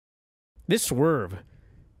This Swerve,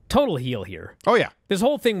 total heel here. Oh, yeah. This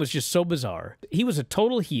whole thing was just so bizarre. He was a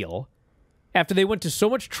total heel after they went to so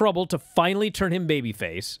much trouble to finally turn him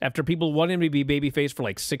babyface, after people wanted him to be babyface for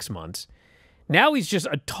like 6 months. Now he's just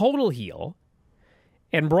a total heel,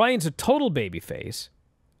 and Bryan's a total babyface,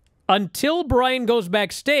 until Bryan goes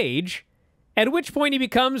backstage, at which point he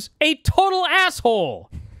becomes a total asshole.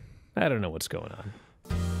 I don't know what's going on.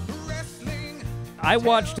 I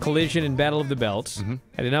watched Collision and Battle of the Belts.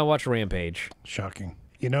 I did not watch Rampage. Shocking.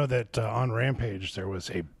 You know that on Rampage there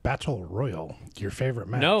was a Battle Royal, your favorite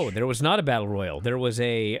match. No, there was not a Battle Royal. There was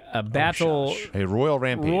a battle... A Royal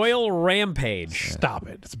Rampage. Royal Rampage. Stop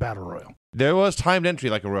it. It's a Battle Royal. There was timed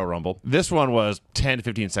entry like a Royal Rumble. This one was 10 to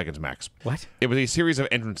 15 seconds max. What? It was a series of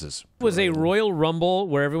entrances. It was a Royal Rumble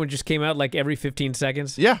where everyone just came out like every 15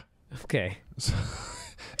 seconds? Yeah. Okay.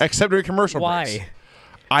 Except during commercial Why? breaks.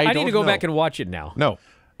 I need to go back and watch it now. No,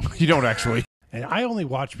 you don't actually. And I only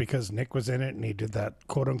watched because Nick was in it and he did that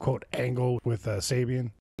quote-unquote angle with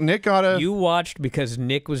Sabian. Nick got a... You watched because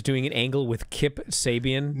Nick was doing an angle with Kip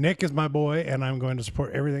Sabian? Nick is my boy, and I'm going to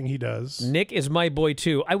support everything he does. Nick is my boy,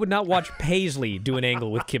 too. I would not watch Paisley do an angle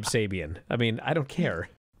with Kip Sabian. I mean, I don't care.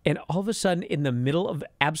 And all of a sudden, in the middle of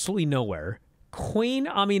absolutely nowhere, Queen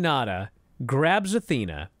Aminata grabs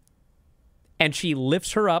Athena, and she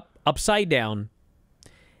lifts her up, upside down,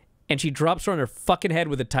 and she drops her on her fucking head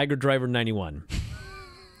with a Tiger Driver 91.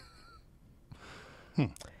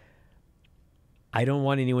 I don't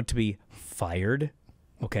want anyone to be fired,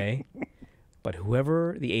 okay? But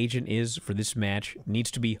whoever the agent is for this match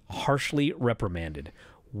needs to be harshly reprimanded.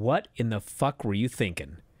 What in the fuck were you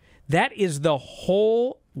thinking? That is the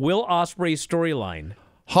whole Will Ospreay storyline.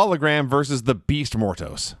 Hologram versus the Beast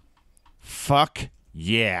Mortos. Fuck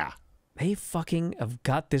yeah. They fucking have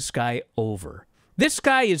got this guy over. This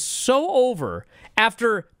guy is so over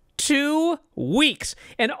after 2 weeks.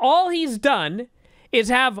 And all he's done is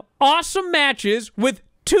have awesome matches with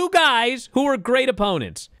 2 guys who are great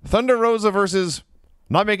opponents. Thunder Rosa versus,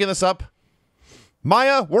 not making this up,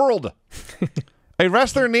 Maya World. A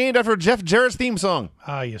wrestler named after Jeff Jarrett's theme song.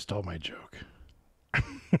 Ah, you stole my joke.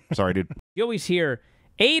 Sorry, dude. You always hear,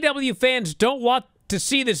 AEW fans don't want to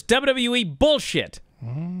see this WWE bullshit.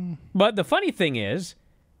 But the funny thing is,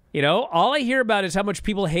 you know, all I hear about is how much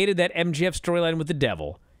people hated that MJF storyline with the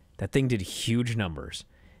devil. That thing did huge numbers.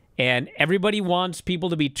 And everybody wants people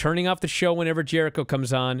to be turning off the show whenever Jericho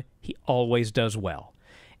comes on. He always does well.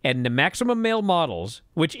 And the Maximum Male Models,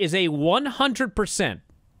 which is a 100%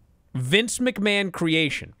 Vince McMahon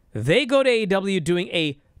creation, they go to AEW doing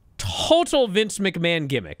a total Vince McMahon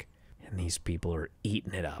gimmick. And these people are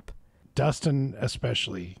eating it up. Dustin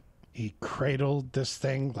especially, he cradled this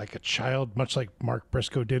thing like a child, much like Mark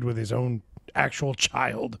Briscoe did with his own actual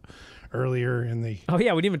child earlier in the Oh,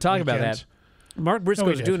 yeah, we didn't even talk about that. Mark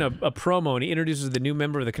Briscoe's doing a promo, and he introduces the new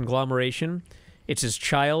member of the conglomeration. It's his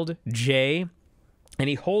child, Jay, and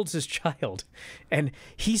he holds his child. And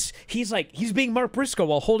he's being Mark Briscoe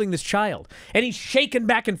while holding this child. And he's shaking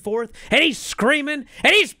back and forth, and he's screaming,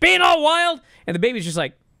 and he's being all wild. And the baby's just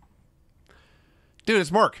like... Dude, it's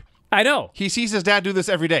Mark. I know. He sees his dad do this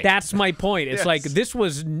every day. That's my point. It's like, this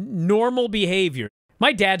was normal behavior.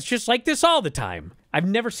 My dad's just like this all the time. I've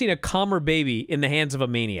never seen a calmer baby in the hands of a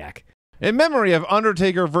maniac. In memory of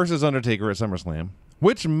Undertaker versus Undertaker at SummerSlam,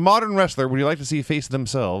 which modern wrestler would you like to see face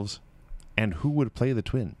themselves, and who would play the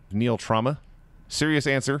twin? Neil Trauma? Serious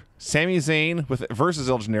answer, Sami Zayn versus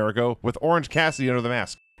El Generico with Orange Cassidy under the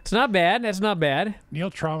mask. It's not bad. That's not bad.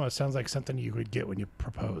 Neil Trauma sounds like something you would get when you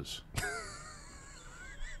propose.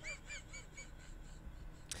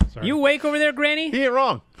 Sorry. You awake over there, Granny? He ain't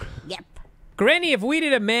wrong. Yep. Granny, if we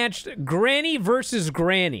did a match, Granny versus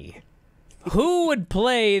Granny, who would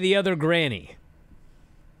play the other Granny?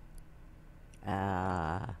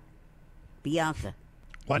 Bianca.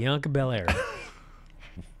 What? Bianca Belair.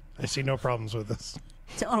 I see no problems with this,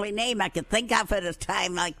 It's the only name I could think of at a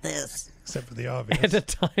time like this. except for the obvious. At a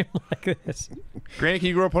time like this. Granny, can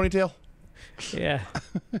you grow a ponytail? Yeah.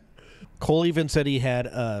 Cole even said he had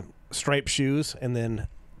striped shoes, and then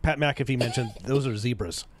Pat McAfee mentioned those are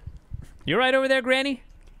zebras. You right over there, Granny?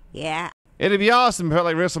 Yeah. It'd be awesome if,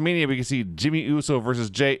 like WrestleMania, we could see Jimmy Uso versus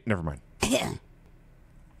Jay. Never mind.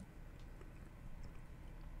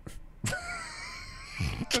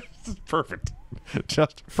 Perfect.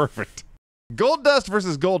 Just perfect. Goldust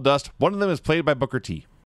versus Goldust. One of them is played by Booker T.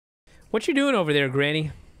 What you doing over there,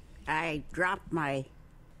 Granny? I dropped my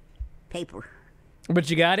paper. But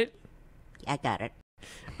you got it? I got it.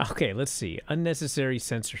 Okay, let's see. Unnecessary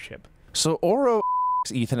censorship. So Oro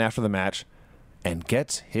Ethan after the match and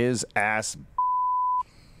gets his ass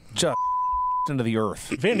just into the earth.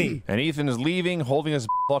 Vinny. And Ethan is leaving, holding his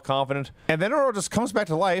all confident. And then Oro just comes back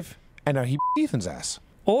to life, and now he Ethan's ass.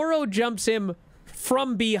 Oro jumps him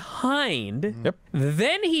from behind. Yep.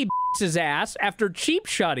 Then he his ass after cheap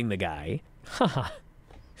shotting the guy.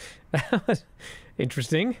 That was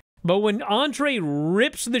interesting. But when Andre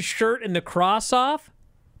rips the shirt and the cross off,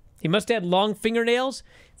 he must have had long fingernails,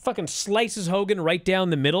 fucking slices Hogan right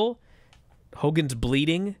down the middle. Hogan's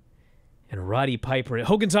bleeding. And Roddy Piper,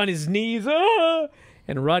 Hogan's on his knees. Ah!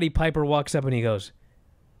 And Roddy Piper walks up and he goes,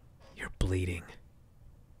 "You're bleeding.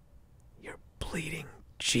 You're bleeding.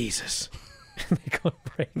 Jesus." And they go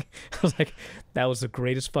praying. I was like, that was the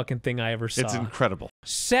greatest fucking thing I ever saw. It's incredible.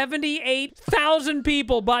 78,000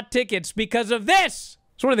 people bought tickets because of this.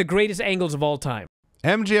 It's one of the greatest angles of all time.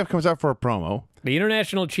 MJF comes out for a promo. The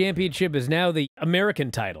International Championship is now the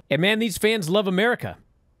American title. And man, these fans love America.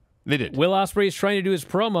 They did. Will Ospreay is trying to do his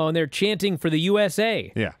promo, and they're chanting for the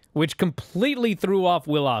USA. Yeah. Which completely threw off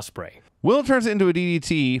Will Ospreay. Will turns it into a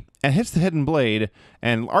DDT and hits the hidden blade,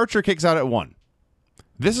 and Archer kicks out at 1.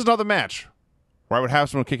 This is not the match where I would have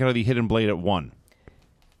someone kick out of the hidden blade at 1.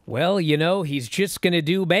 Well, you know, he's just going to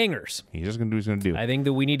do bangers. He's just going to do what he's going to do. I think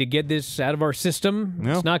that we need to get this out of our system.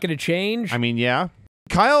 No. It's not going to change. I mean, yeah.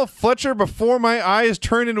 Kyle Fletcher, before my eyes,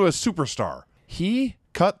 turned into a superstar. He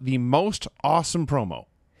cut the most awesome promo.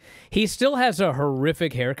 He still has a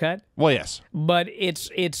horrific haircut, Well, yes. but it's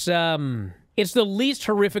the least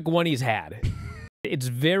horrific one he's had. It's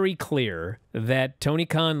very clear that Tony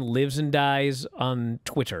Khan lives and dies on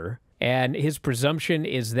Twitter, and his presumption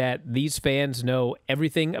is that these fans know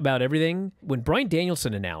everything about everything. When Bryan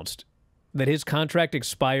Danielson announced that his contract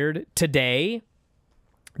expired today,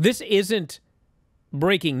 this isn't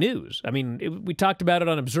breaking news. I mean, we talked about it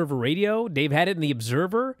on Observer Radio. Dave had it in the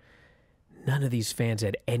Observer. None of these fans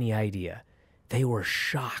had any idea. They were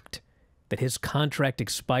shocked that his contract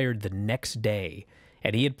expired the next day,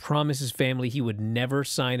 and he had promised his family he would never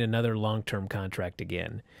sign another long-term contract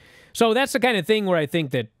again. So that's the kind of thing where I think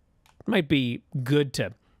that it might be good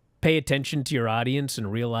to pay attention to your audience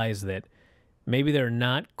and realize that maybe they're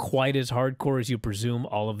not quite as hardcore as you presume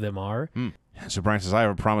all of them are. So Brian says, I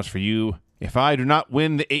have a promise for you. If I do not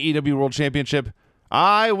win the AEW World Championship,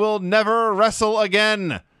 I will never wrestle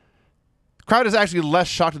again. The crowd is actually less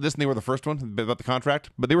shocked at this than they were the first one about the contract,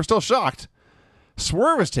 but they were still shocked.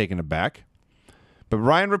 Swerve is taken aback, but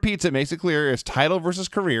Brian repeats it, makes it clear it's title versus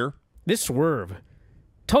career. This Swerve,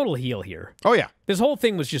 total heel here. Oh, yeah. This whole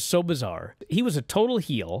thing was just so bizarre. He was a total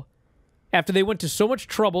heel after they went to so much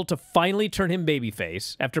trouble to finally turn him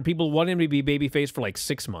babyface, after people wanted him to be babyface for like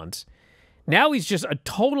 6 months. Now he's just a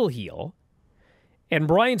total heel, and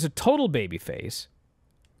Brian's a total babyface,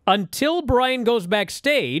 until Brian goes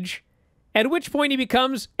backstage, at which point he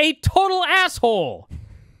becomes a total asshole.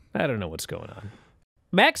 I don't know what's going on.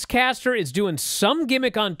 Max Caster is doing some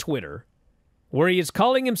gimmick on Twitter where he is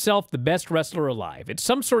calling himself the best wrestler alive. It's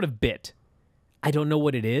some sort of bit. I don't know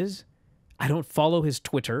what it is. I don't follow his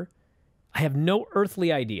Twitter. I have no earthly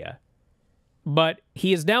idea. But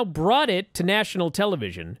he has now brought it to national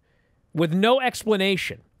television with no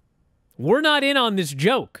explanation. We're not in on this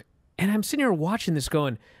joke. And I'm sitting here watching this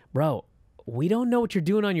going, bro, we don't know what you're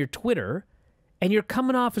doing on your Twitter, and you're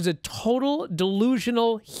coming off as a total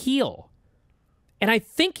delusional heel. And I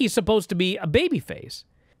think he's supposed to be a babyface.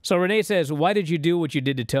 So Renee says, why did you do what you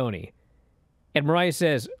did to Tony? And Mariah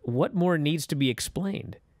says, what more needs to be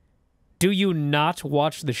explained? Do you not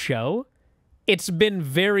watch the show? It's been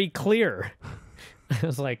very clear. I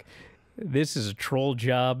was like, this is a troll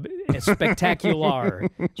job. Spectacular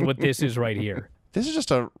is what this is right here. This is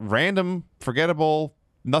just a random, forgettable,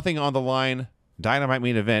 nothing on the line Dynamite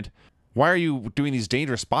main event. Why are you doing these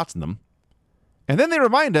dangerous spots in them? And then they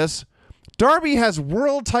remind us Darby has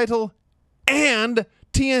world title and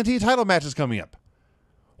TNT title matches coming up.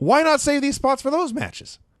 Why not save these spots for those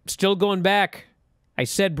matches? Still going back. I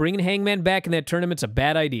said bringing Hangman back in that tournament's a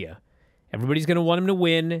bad idea. Everybody's going to want him to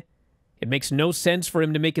win. It makes no sense for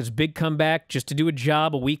him to make his big comeback just to do a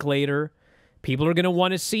job a week later. People are going to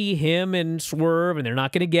want to see him and Swerve, and they're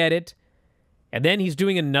not going to get it. And then he's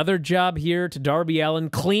doing another job here to Darby Allin,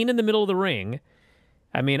 clean in the middle of the ring.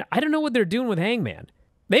 I mean, I don't know what they're doing with Hangman.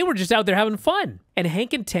 They were just out there having fun. And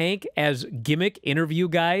Hank and Tank as gimmick interview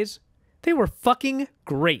guys, they were fucking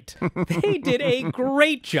great. They did a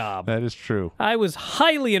great job. That is true. I was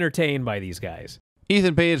highly entertained by these guys.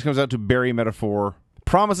 Ethan Page comes out to bury Metaphor,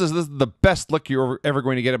 promises this is the best look you're ever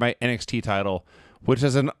going to get at my NXT title, which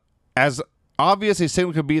is as obvious a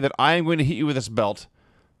signal could be that I am going to hit you with this belt.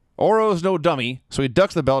 Oro's no dummy, so he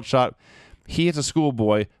ducks the belt shot. He hits a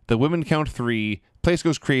schoolboy. The women count 3. Place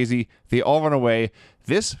goes crazy. They all run away.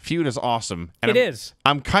 This feud is awesome. And It is.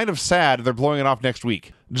 I'm kind of sad they're blowing it off next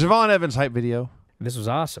week. Javon Evans hype video. This was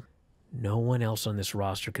awesome. No one else on this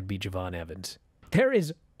roster could be Javon Evans. There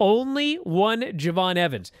is only one Javon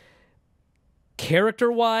Evans.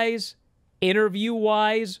 Character-wise,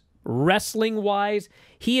 interview-wise, wrestling-wise,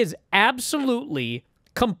 he is absolutely,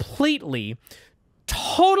 completely,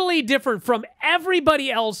 totally different from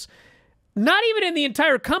everybody else, not even in the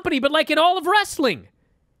entire company, but like in all of wrestling.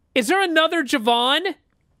 Is there another Javon?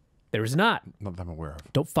 There is not. Not that I'm aware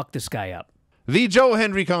of. Don't fuck this guy up. The Joe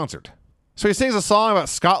Hendry concert. So he sings a song about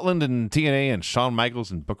Scotland and TNA and Shawn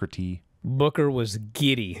Michaels and Booker T. Booker was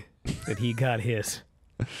giddy that he got his.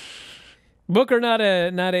 Booker not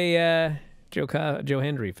a Joe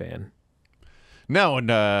Hendry fan. No, and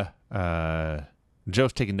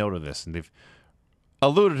Joe's taking note of this, and they've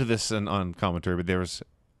alluded to this on commentary, but there was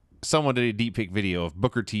someone did a deep fake video of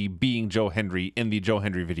Booker T being Joe Hendry in the Joe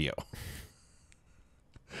Hendry video.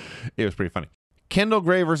 It was pretty funny. Kendall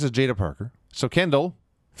Gray versus Jada Parker. So Kendall,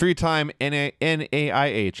 3-time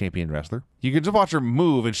NAIA champion wrestler. You can just watch her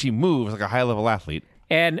move, and she moves like a high-level athlete.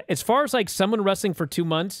 And as far as like someone wrestling for 2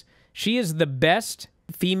 months, she is the best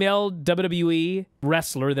female WWE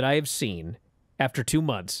wrestler that I have seen after 2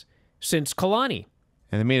 months since Kalani.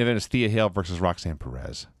 And the main event is Thea Hale versus Roxanne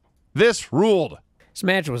Perez. This ruled. This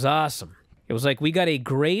match was awesome. It was like we got a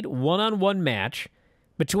great one-on-one match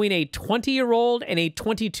between a 20-year-old and a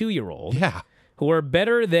 22-year-old Yeah. who are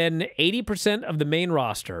better than 80% of the main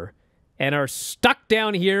roster and are stuck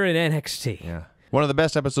down here in NXT. Yeah. One of the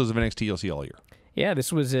best episodes of NXT you'll see all year. Yeah,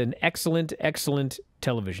 this was an excellent, excellent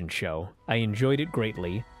television show. I enjoyed it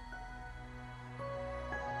greatly.